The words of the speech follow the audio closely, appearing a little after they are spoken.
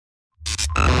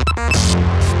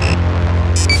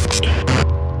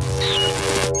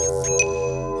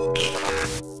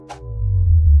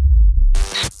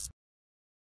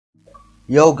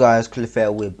Yo guys, Cliff here,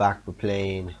 we're back. We're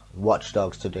playing Watch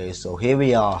Dogs today, so here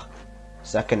we are,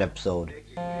 second episode.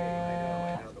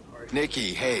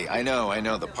 Nikki, hey, I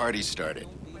know, the party started.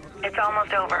 It's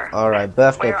almost over. Alright,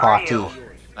 birthday Where party. Are you?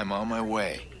 I'm on my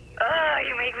way.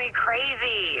 You make me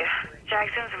crazy.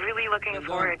 Jackson's really looking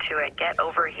forward to it. Get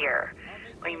over here.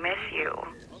 We miss you.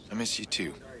 I miss you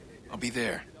too. I'll be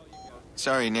there.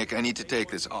 Sorry, Nick, I need to take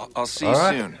this. I'll see you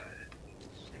Alright. soon.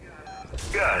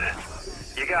 Good.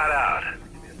 You got out.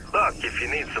 Look, if you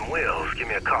need some wheels, give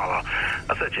me a call.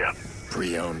 I'll set you up.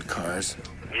 Pre-owned cars?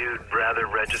 You'd rather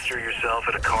register yourself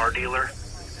at a car dealer?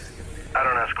 I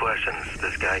don't ask questions.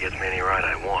 This guy gets me any ride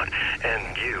I want.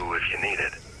 And you if you need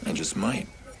it. I just might.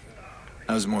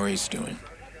 How's Maurice doing?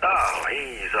 Oh,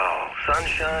 he's all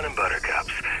sunshine and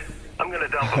buttercups. I'm gonna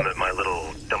dump him at my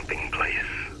little dumping place.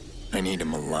 I need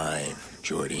him alive,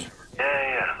 Jordy.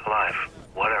 Yeah, alive.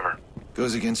 Whatever.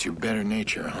 Goes against your better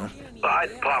nature, huh?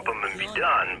 I'd pop him and be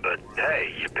done, but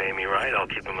hey, you pay me right, I'll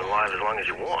keep him alive as long as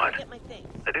you want.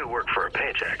 I do work for a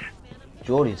paycheck.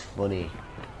 Jordy's funny.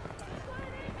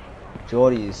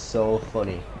 Jordy is so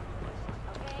funny.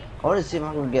 I want to see if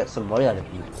I can get some money out of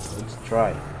people. Let's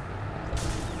try.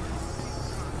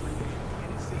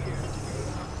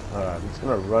 Alright, I'm just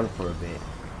gonna run for a bit.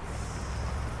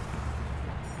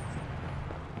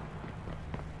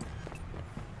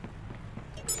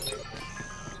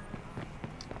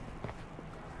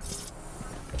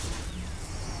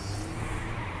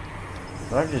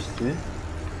 What did I just do?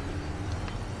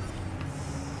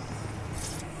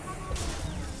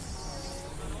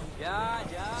 Ya.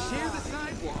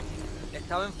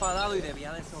 Estaba enfadado y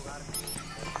debía deshogarme.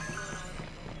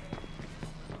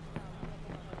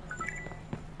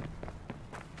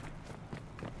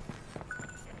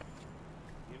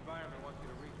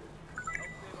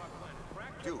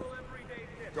 Dude,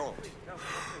 don't.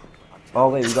 Oh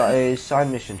wait, we got a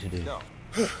side mission to do.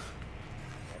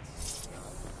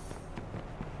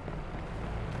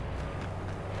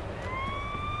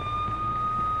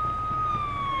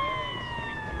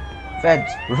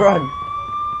 Feds, run!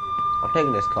 I'm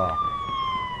taking this car.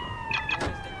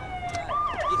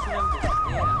 Es una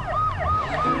embustera.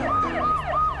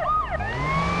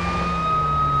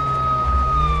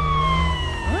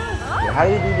 Yeah, how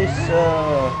do you do this?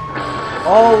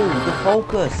 Oh, the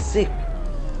focus, sick.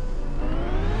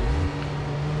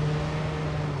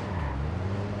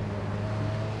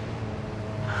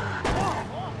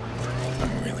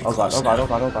 I'm really Oh god, close oh god, now. oh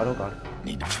god, oh god, oh god.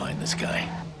 Need to find this guy.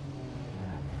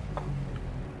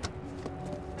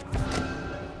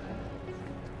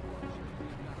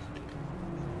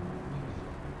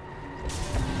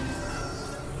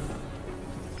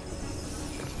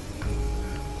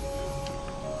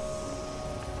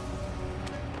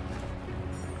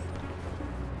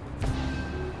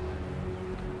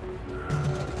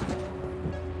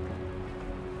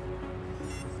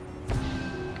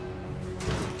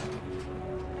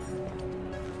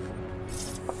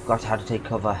 Forgot how to take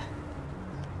cover.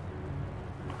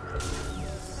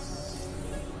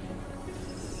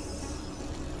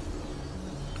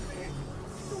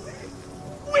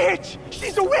 Witch!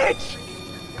 She's a witch!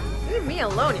 Leave me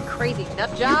alone, you crazy nut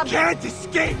You job. can't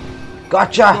escape!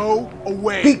 Gotcha! Go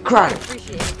away! Beat crime!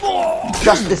 Appreciate it.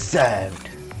 Justice served!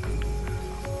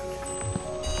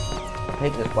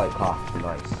 Take this white car,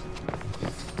 nice.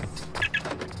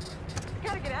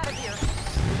 Gotta get out of here.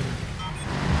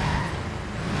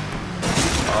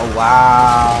 Oh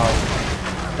wow!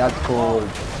 That's called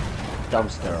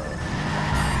dumpster.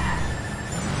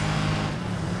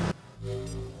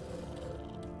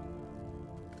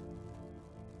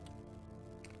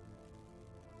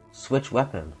 Switch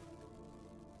weapon.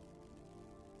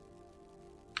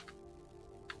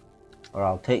 Or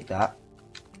I'll take that.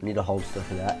 Need a holster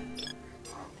for that.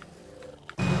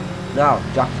 Now,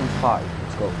 Jackson's 5.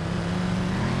 Let's go.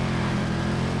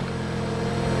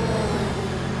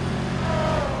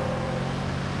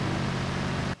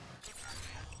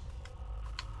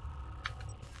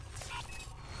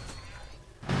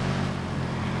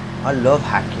 I love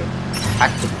hacking.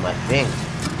 Hacking my thing.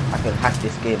 I can hack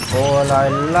this game all I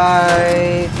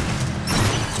like.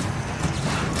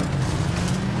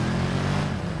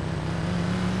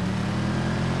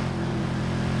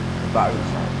 The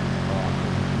battery's out.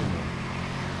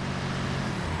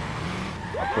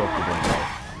 I broke it in there.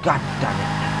 God damn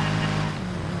it.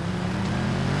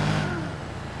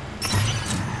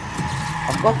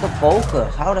 I've got the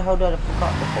focus. How the hell did I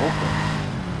forget the focus?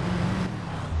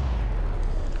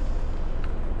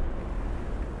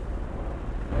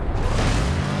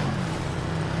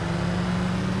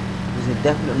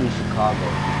 Definitely Chicago.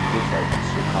 Looks like it's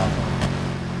Chicago.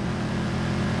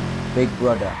 Big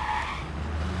Brother.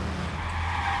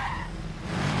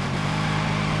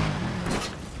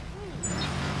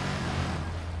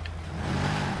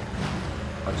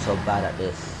 I'm so bad at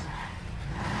this.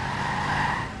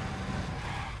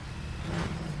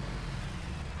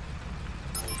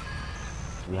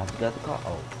 We have to get the car.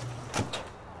 Oh.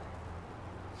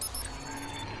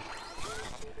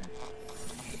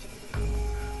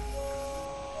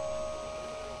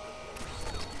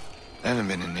 I haven't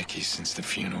been to Nikki's since the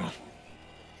funeral.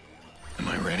 Am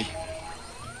I ready?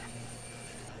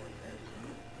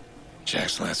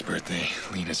 Jack's last birthday,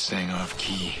 Lena sang off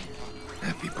key.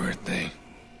 Happy birthday.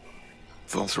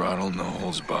 Full throttle, no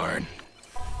holds barred.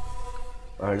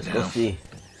 Alright, let's go see.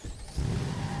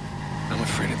 I'm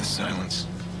afraid of the silence.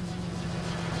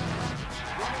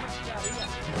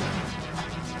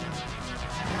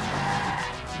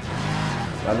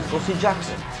 Now let's go see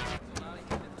Jackson.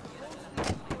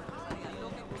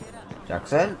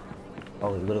 Jackson?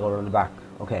 Oh, we're gonna go around the back.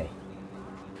 Okay.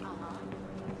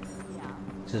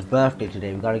 It's his birthday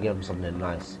today. We gotta give him something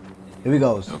nice. Here we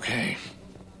go. Okay.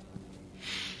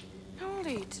 How old are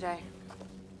you today?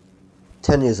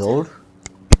 10 years old.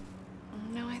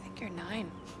 No, I think you're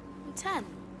 9. 10.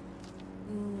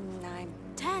 9.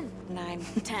 10. 9.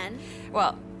 10.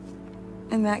 Well,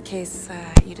 in that case,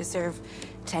 you deserve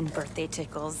 10 birthday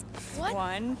tickles. What?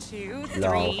 1, 2,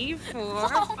 No. 3, 4,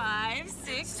 5,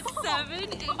 6, 7,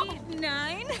 8,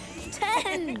 9.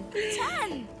 10.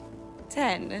 10.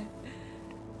 10.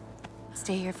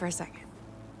 Stay here for a second.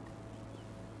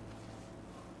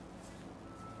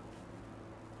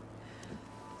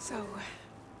 So,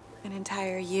 an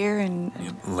entire year and...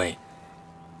 You're late.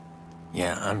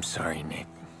 Yeah, I'm sorry, Nick.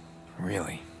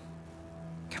 Really.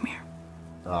 Come here.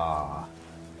 Ah.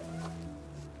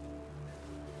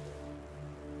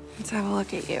 Let's have a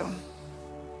look at you.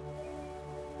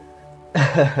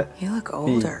 You look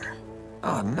older.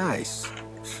 Oh, nice.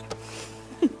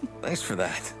 Thanks for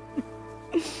that.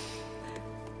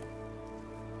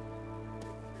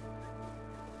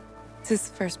 It's his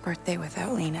first birthday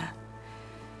without Lena.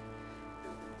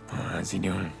 How's he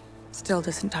doing? Still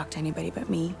doesn't talk to anybody but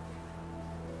me.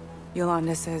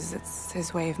 Yolanda says it's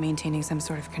his way of maintaining some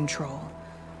sort of control.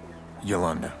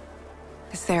 Yolanda.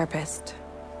 His therapist.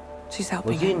 She's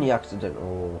helping Was he in him. the accident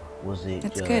or was it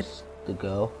It's just good. the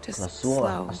girl? Just I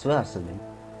slow. swear I seen him.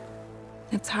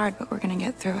 It's hard, but we're gonna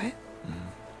get through it.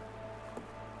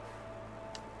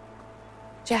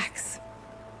 Jax.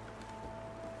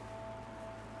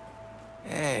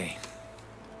 Hey.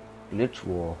 Glitch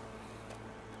war.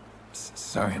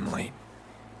 Sorry I'm late.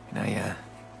 Can I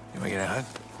get a hug?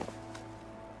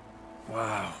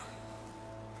 Wow.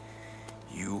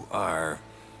 You are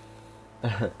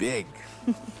big.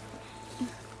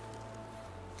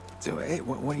 So, hey,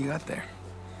 what do you got there?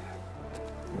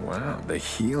 Wow, the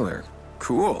healer.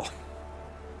 Cool.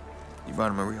 You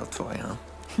bought him a real toy, huh?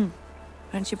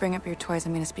 Why don't you bring up your toys?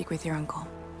 I'm gonna speak with your uncle.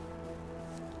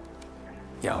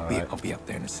 Yeah, All right. I'll be up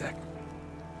there in a sec.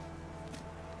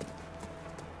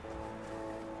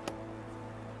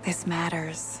 This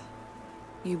matters.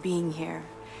 You being here.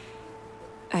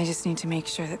 I just need to make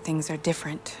sure that things are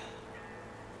different.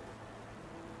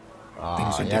 Ah,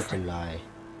 Things are you have to different. lie.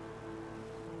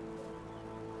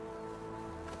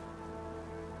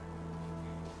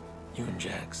 You and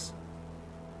Jax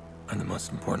are the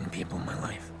most important people in my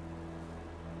life.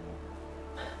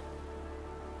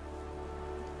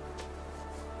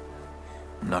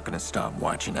 I'm not gonna stop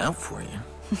watching out for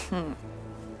you.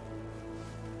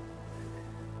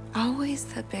 Always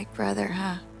the big brother,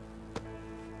 huh?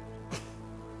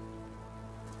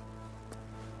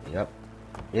 Yep.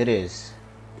 It is.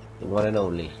 The one and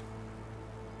only.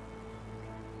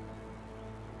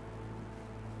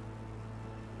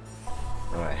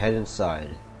 Alright, head inside.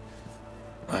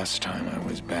 Last time I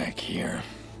was back here,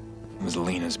 it was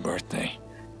Lena's birthday.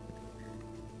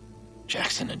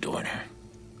 Jackson adored her.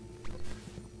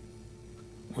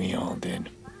 We all did.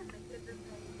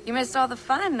 You missed all the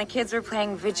fun. The kids were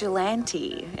playing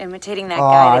vigilante, imitating that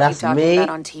Aw, guy that you that's talked me? about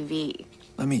on TV.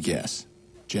 Let me guess.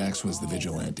 Jax was the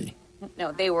vigilante.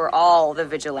 No, they were all the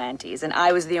vigilantes, and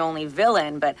I was the only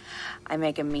villain, but I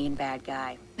make a mean bad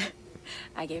guy.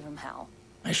 I gave him hell.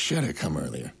 I should have come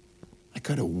earlier. I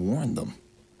could have warned them.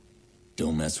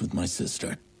 Don't mess with my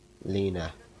sister.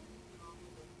 Lena.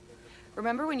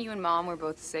 Remember when you and Mom were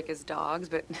both sick as dogs,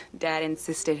 but Dad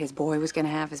insisted his boy was gonna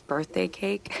have his birthday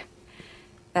cake?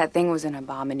 That thing was an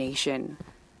abomination.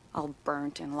 All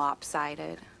burnt and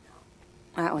lopsided.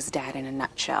 That was Dad in a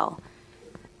nutshell.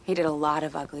 He did a lot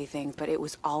of ugly things, but it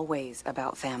was always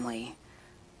about family.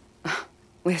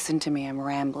 Listen to me, I'm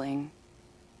rambling.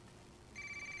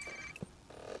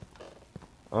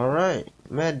 Alright,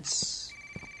 meds.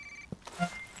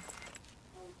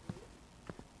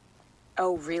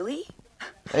 Oh, really?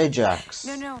 Hey, Jax.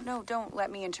 No, don't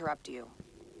let me interrupt you.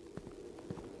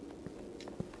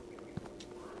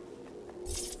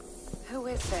 Who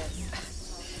is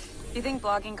this? You think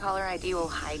blogging caller ID will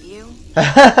hide you?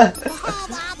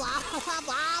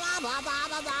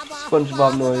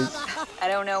 SpongeBob noise. I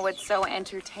don't know what's so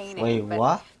entertaining, Wait, but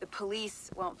what? the police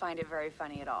won't find it very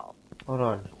funny at all. Hold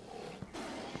on.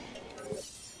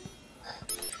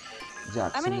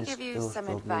 Jackson I'm gonna is give you still some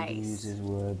struggling to advice. use his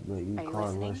word, but you Are you can't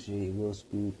listening? rush it. He will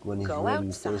speak when he's Go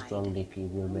ready. Stay outside, strong, Nicky.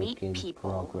 We're meet making people.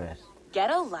 progress. Get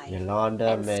a life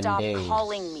Yolanda and stop Mendez.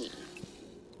 calling me.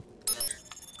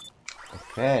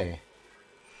 Okay.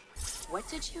 What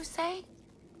did you say?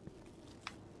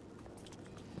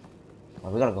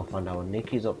 Well, we gotta go find out what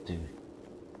Nicky's up to.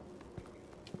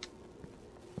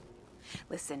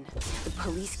 Listen, the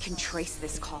police can trace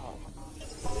this call.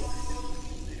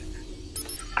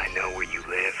 I know where you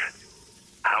live.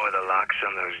 How are the locks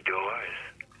on those doors?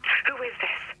 Who is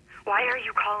this? Why are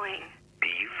you calling? Do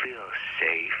you feel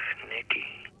safe, Nikki?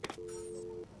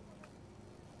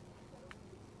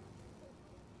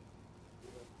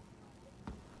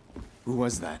 Who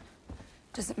was that?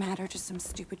 Doesn't matter, just some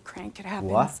stupid crank. It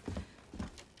happens. What?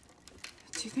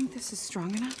 Do you think this is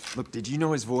strong enough? Look, did you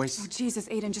know his voice? Oh, Jesus,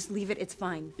 Aiden, just leave it. It's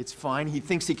fine. It's fine. He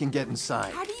thinks he can get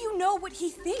inside. How do you know what he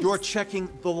thinks? You're checking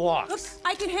the locks. Look,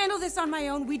 I can handle this on my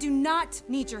own. We do not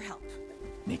need your help.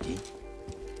 Nikki,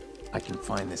 I can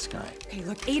find this guy. Okay,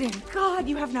 look, Aiden, God,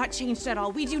 you have not changed at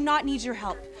all. We do not need your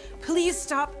help. Please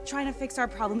stop trying to fix our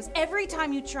problems. Every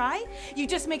time you try, you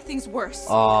just make things worse.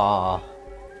 Ah.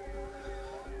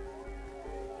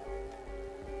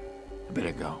 I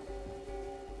better go.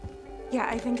 Yeah,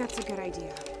 I think that's a good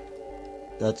idea.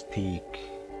 That's peak.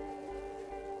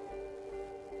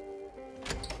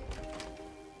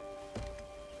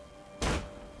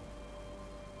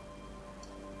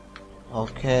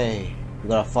 Okay, we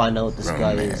gotta find out what this Grown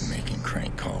guy man is. making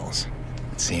crank calls.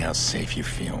 Let's see how safe you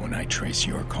feel when I trace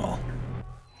your call.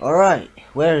 Alright,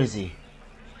 where is he?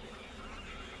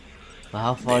 Well,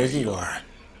 how far There is he you going? are.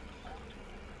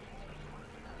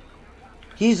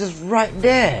 He's just right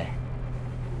there.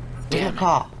 Where's Damn my it.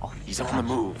 car? Oh, He's on the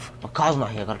move. my car's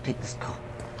not here. I gotta take this car.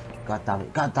 God damn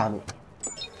it. God damn it.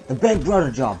 The big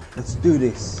brother job. Let's do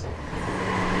this.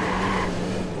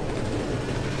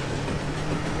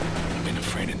 I've been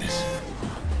afraid of this.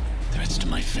 Threats to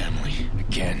my family.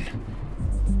 Again.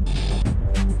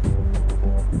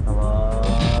 Come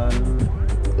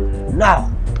on.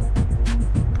 Now.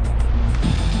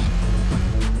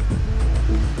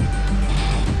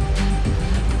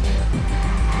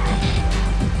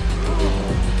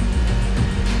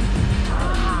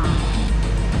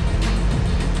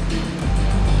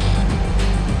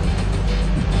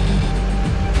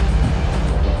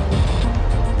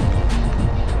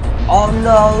 Oh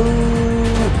no!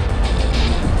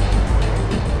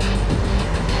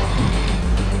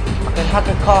 I can hack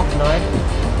a car tonight.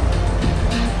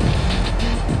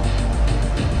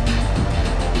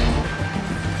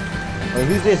 Wait,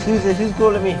 who's this? Who's this? Who's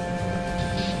calling me?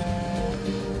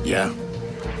 Yeah?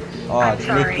 Oh, I'm it's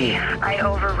sorry. Nikki. I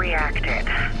overreacted.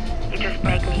 You just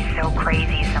make me so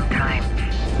crazy sometimes.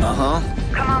 Uh-huh.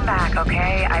 Come on back,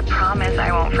 okay? I promise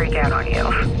I won't freak out on you.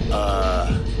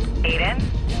 Aiden?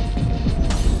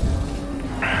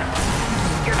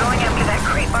 You're going after that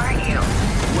crate, aren't you?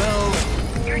 Well,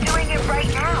 You're doing it right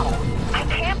now. I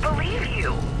can't believe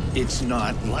you. It's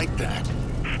not like that.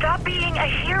 Stop being a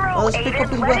hero, Oh, let's pick up Aiden.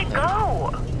 his Let it weapon.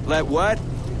 go. let what?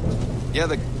 Yeah,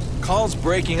 the call's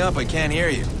breaking up. I can't hear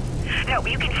you. No,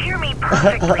 you can hear me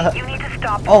perfectly. You need to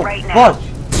stop Oh, right now. punch!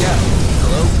 Yeah.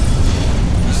 Hello?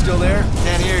 You still there?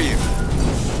 Can't hear you.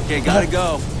 Okay, gotta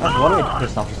go. That's one way to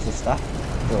piss off his sister.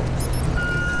 Cool.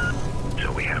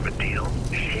 So we have a deal?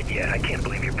 Shit, yeah, I can't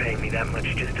believe you're paying me that much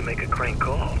just to make a crank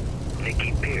call.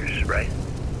 Nikki Pierce, right?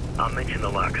 I'll mention the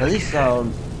locks. Does he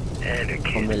sound and her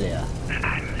kid. familiar?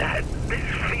 This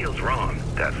feels wrong.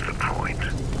 That's the point.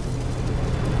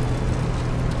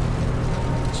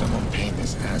 Someone paid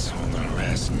this asshole to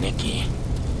harass Nikki.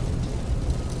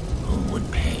 Who would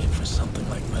pay for something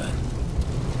like that?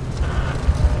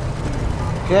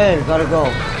 Okay, we gotta go.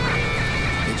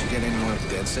 Did you get any more of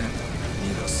DeadSet?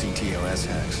 Any of those CTOS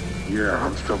hacks? Yeah,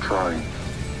 I'm still trying.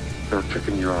 They're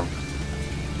checking you out.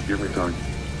 Give me time.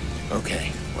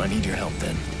 Okay, well, I need your help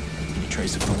then. Can you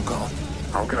trace a phone call?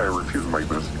 How can I refuse my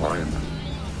best client?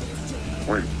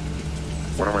 Wait,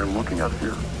 what am I looking at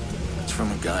here? It's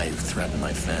from a guy who threatened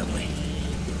my family.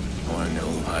 I want to know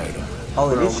who hired him.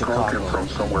 Oh, it Well, is the call came Chicago. from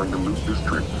somewhere in the Loop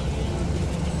District.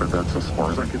 But that's as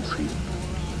far as I can see.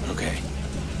 Okay,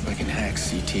 if I can hack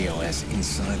CTOS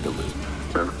inside the loop.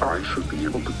 Then I should be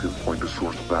able to pinpoint the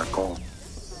source of that call.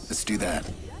 Let's do that.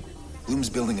 Bloom's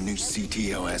building a new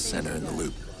CTOS center in the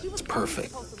loop. It's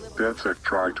perfect. DedSec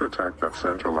tried to attack that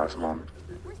center last month.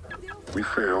 We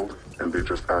failed, and they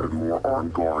just added more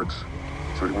armed guards.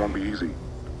 So it won't be easy.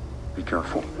 Be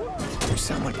careful. You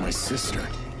sound like my sister.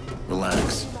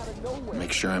 Relax.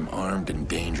 Make sure I'm armed and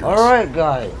dangerous. Alright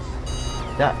guys,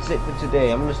 that's it for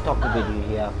today. I'm going to stop the video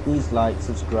here. Please like,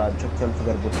 subscribe, check the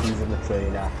unforgettable teaser in the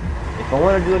trailer. If I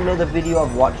want to do another video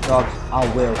of Watch Dogs, I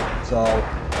will. So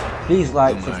please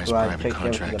like, subscribe, check the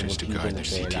unforgettable teaser in the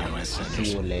trailer.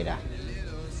 See you later.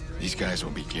 These guys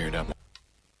will be geared up.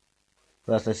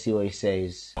 Let's see what he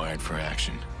says. Wired for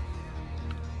action.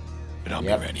 But I'll be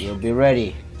ready. You'll be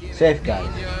ready. Safe guys.